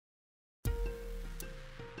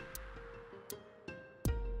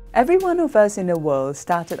Every one of us in the world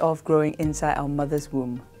started off growing inside our mother's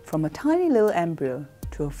womb, from a tiny little embryo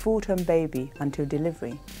to a full-term baby until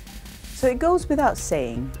delivery. So it goes without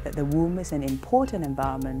saying that the womb is an important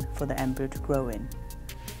environment for the embryo to grow in.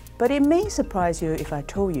 But it may surprise you if I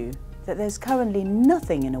told you that there's currently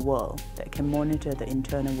nothing in the world that can monitor the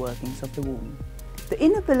internal workings of the womb. The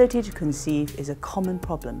inability to conceive is a common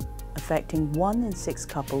problem, affecting 1 in 6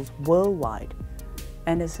 couples worldwide,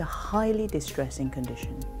 and is a highly distressing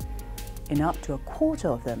condition. In up to a quarter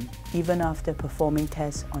of them, even after performing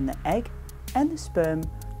tests on the egg and the sperm,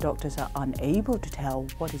 doctors are unable to tell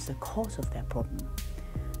what is the cause of their problem.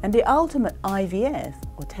 And the ultimate IVF,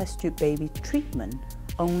 or test tube baby treatment,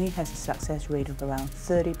 only has a success rate of around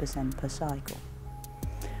 30% per cycle.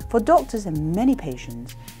 For doctors and many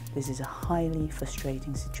patients, this is a highly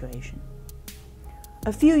frustrating situation.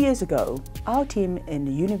 A few years ago, our team in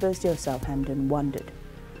the University of Southampton wondered,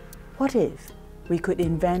 what if we could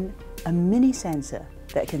invent a mini sensor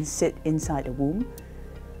that can sit inside the womb,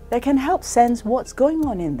 that can help sense what's going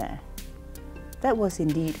on in there? That was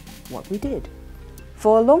indeed what we did.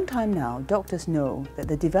 For a long time now, doctors know that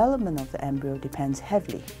the development of the embryo depends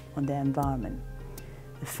heavily on their environment.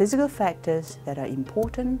 The physical factors that are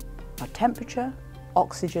important are temperature,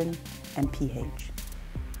 oxygen, and pH.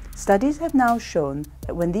 Studies have now shown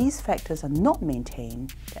that when these factors are not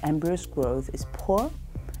maintained, the embryo's growth is poor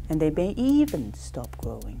and they may even stop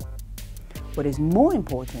growing. What is more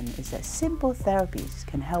important is that simple therapies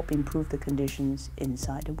can help improve the conditions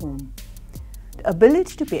inside the womb. The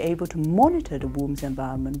ability to be able to monitor the womb's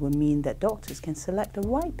environment will mean that doctors can select the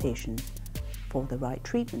right patients for the right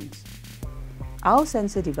treatments. Our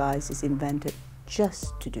sensor device is invented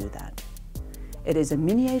just to do that. It is a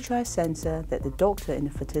miniaturized sensor that the doctor in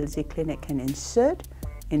the fertility clinic can insert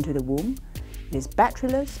into the womb. It is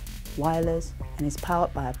batteryless, wireless, and is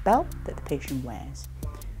powered by a belt that the patient wears.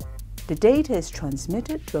 The data is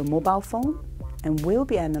transmitted to a mobile phone and will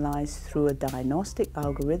be analysed through a diagnostic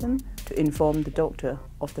algorithm to inform the doctor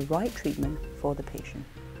of the right treatment for the patient.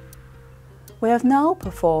 We have now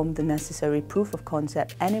performed the necessary proof of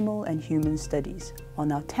concept animal and human studies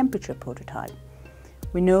on our temperature prototype.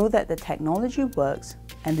 We know that the technology works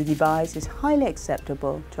and the device is highly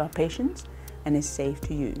acceptable to our patients and is safe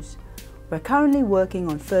to use. We're currently working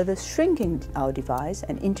on further shrinking our device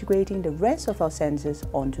and integrating the rest of our sensors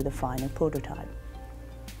onto the final prototype.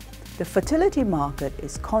 The fertility market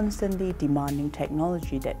is constantly demanding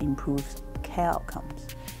technology that improves care outcomes.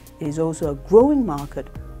 It is also a growing market,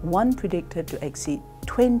 one predicted to exceed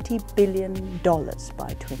 $20 billion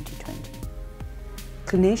by 2020.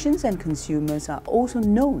 Clinicians and consumers are also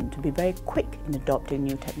known to be very quick in adopting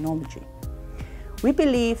new technology. We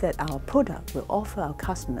believe that our product will offer our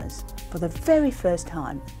customers, for the very first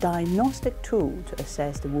time, a diagnostic tool to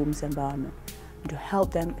assess the womb's environment and to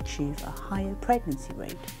help them achieve a higher pregnancy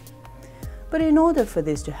rate. But in order for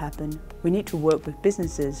this to happen, we need to work with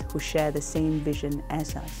businesses who share the same vision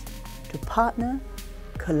as us, to partner,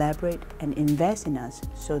 collaborate, and invest in us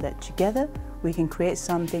so that together we can create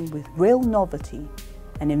something with real novelty,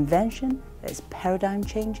 an invention that is paradigm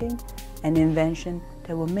changing, an invention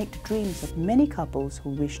that will make the dreams of many couples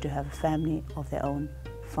who wish to have a family of their own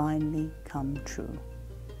finally come true.